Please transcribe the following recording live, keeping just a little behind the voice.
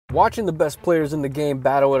Watching the best players in the game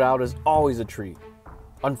battle it out is always a treat.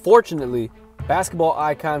 Unfortunately, basketball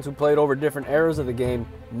icons who played over different eras of the game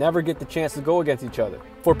never get the chance to go against each other.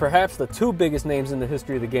 For perhaps the two biggest names in the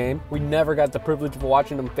history of the game, we never got the privilege of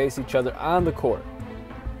watching them face each other on the court.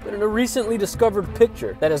 But in a recently discovered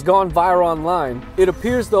picture that has gone viral online, it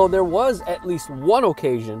appears though there was at least one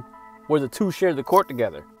occasion where the two shared the court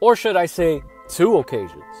together. Or should I say, two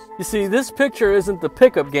occasions. You see, this picture isn't the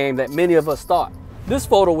pickup game that many of us thought. This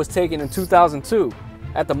photo was taken in 2002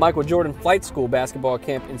 at the Michael Jordan Flight School basketball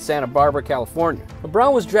camp in Santa Barbara, California.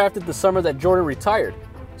 LeBron was drafted the summer that Jordan retired,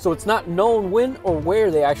 so it's not known when or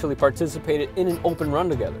where they actually participated in an open run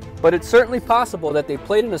together. But it's certainly possible that they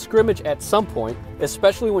played in a scrimmage at some point,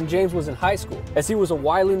 especially when James was in high school, as he was a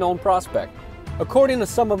widely known prospect. According to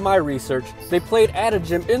some of my research, they played at a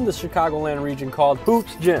gym in the Chicagoland region called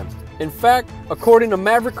Hoops Gym. In fact, according to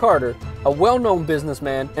Maverick Carter, a well-known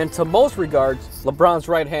businessman, and to most regards, LeBron's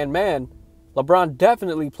right-hand man, LeBron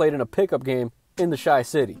definitely played in a pickup game in the Chi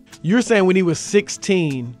City. You're saying when he was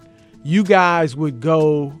 16, you guys would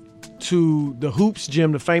go to the Hoops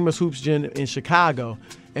Gym, the famous Hoops Gym in Chicago,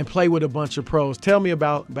 and play with a bunch of pros. Tell me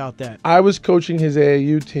about that. I was coaching his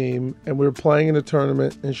AAU team, and we were playing in a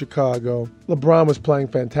tournament in Chicago. LeBron was playing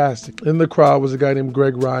fantastic. In the crowd was a guy named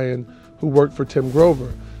Greg Ryan, who worked for Tim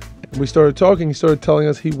Grover. And we started talking. He started telling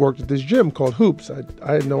us he worked at this gym called Hoops.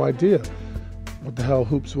 I had no idea what the hell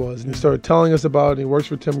Hoops was. And he started telling us about it. He works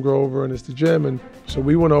for Tim Grover, and it's the gym. And so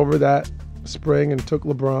we went over that spring and took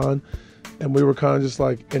LeBron, and we were kind of just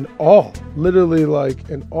like in awe, literally like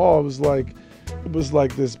in awe. It was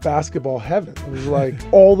like this basketball heaven. It was like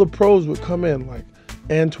all the pros would come in, like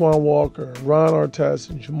Antoine Walker, and Ron Artest,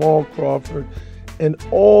 and Jamal Crawford, and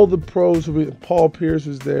all the pros Paul Pierce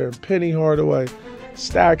was there, and Penny Hardaway,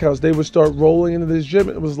 Stackhouse. They would start rolling into this gym.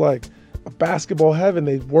 It was like a basketball heaven.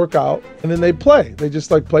 They'd work out and then they'd play. They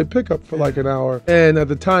just like play pickup for like an hour. And at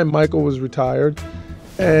the time, Michael was retired,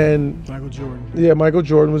 and Michael Jordan. Yeah, Michael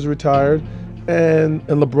Jordan was retired, and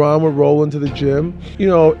LeBron would roll into the gym. You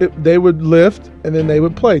know, they would lift and then they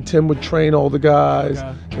would play. Tim would train all the guys.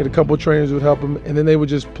 Okay. And a couple of trainers would help him, and then they would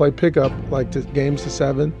just play pickup like to games to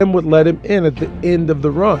 7. And would let him in at the end of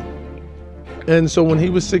the run. And so when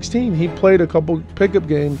he was 16, he played a couple pickup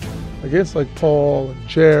games against like Paul and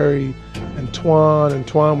Jerry and Twan. And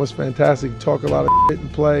Twan was fantastic. He'd talk a lot of shit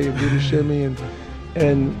and play and do the shimmy,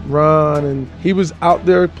 and Ron. And he was out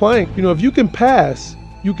there playing. You know, if you can pass,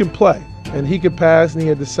 you can play. And he could pass, and he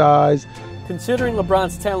had the size. Considering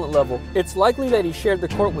LeBron's talent level, it's likely that he shared the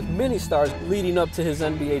court with many stars leading up to his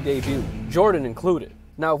NBA debut, Jordan included.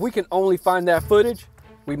 Now, if we can only find that footage,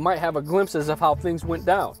 we might have a glimpse as of how things went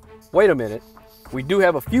down. Wait a minute, we do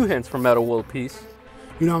have a few hints from Metta World Peace.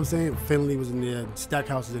 You know what I'm saying? Finley was in there,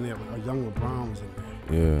 Stackhouse was in there, a young LeBron was in there.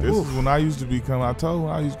 Yeah. This is when I used to become, I told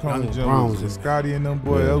when I used to come to the gym with Scotty and them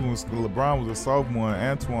boys. Yeah. LeBron was a sophomore and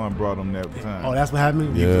Antoine brought him that time. Oh, that's what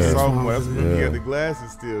happened? He was a sophomore. That's when he had the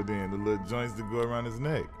glasses still then, the little joints that go around his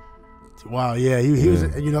neck. Wow, yeah, he was,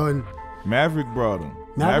 you know, and Maverick brought him.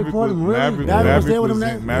 Maverick brought him, really? Maverick was there with him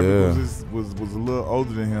then? Maverick was a little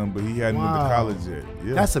older than him, but he hadn't went to college yet.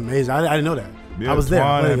 Yeah. That's amazing. I didn't know that. Yeah, I was there.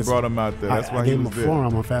 Twan had brought him out there. That's why he was there. I gave him a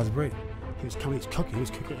forearm on fast break. He was coming, he was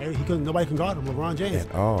cooking. He couldn't. Nobody can guard him. LeBron James.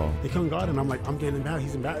 Oh. They couldn't guard him. I'm like, I'm getting embarrassed.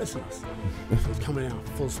 He's embarrassing us. So he's coming down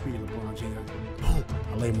full speed. LeBron James. Boom.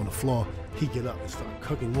 I lay him on the floor. He get up and start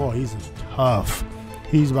cooking more. He's tough.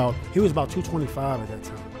 He was about 225 at that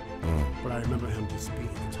time. But I remember him just being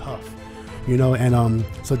tough. You know, and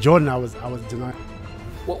so Jordan, I was denying.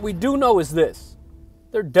 What we do know is this.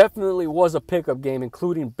 There definitely was a pickup game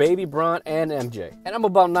including Baby Bron and MJ. And I'm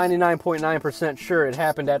about 99.9% sure it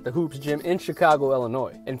happened at the Hoops Gym in Chicago,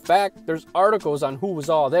 Illinois. In fact, there's articles on who was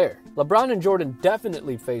all there. LeBron and Jordan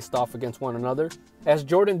definitely faced off against one another, as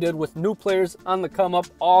Jordan did with new players on the come up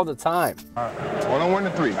all the time. All right, 1-on-1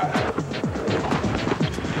 to 3.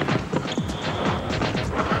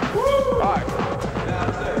 Woo! 5.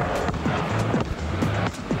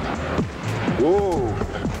 Whoa.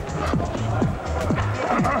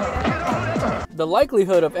 The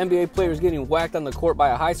likelihood of NBA players getting whacked on the court by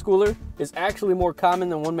a high schooler is actually more common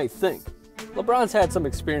than one may think. LeBron's had some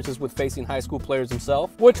experiences with facing high school players himself,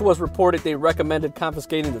 which was reported they recommended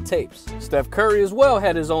confiscating the tapes. Steph Curry as well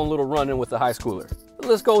had his own little run-in with a high schooler. The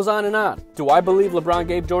list goes on and on. Do I believe LeBron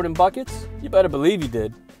gave Jordan buckets? You better believe he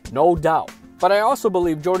did, no doubt. But I also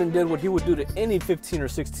believe Jordan did what he would do to any 15 or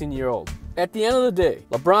 16-year-old. At the end of the day,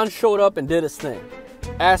 LeBron showed up and did his thing.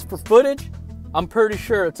 As for footage, I'm pretty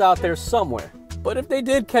sure it's out there somewhere. But if they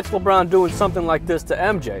did catch LeBron doing something like this to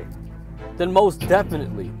MJ, then most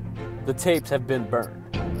definitely the tapes have been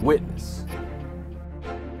burned. Witness.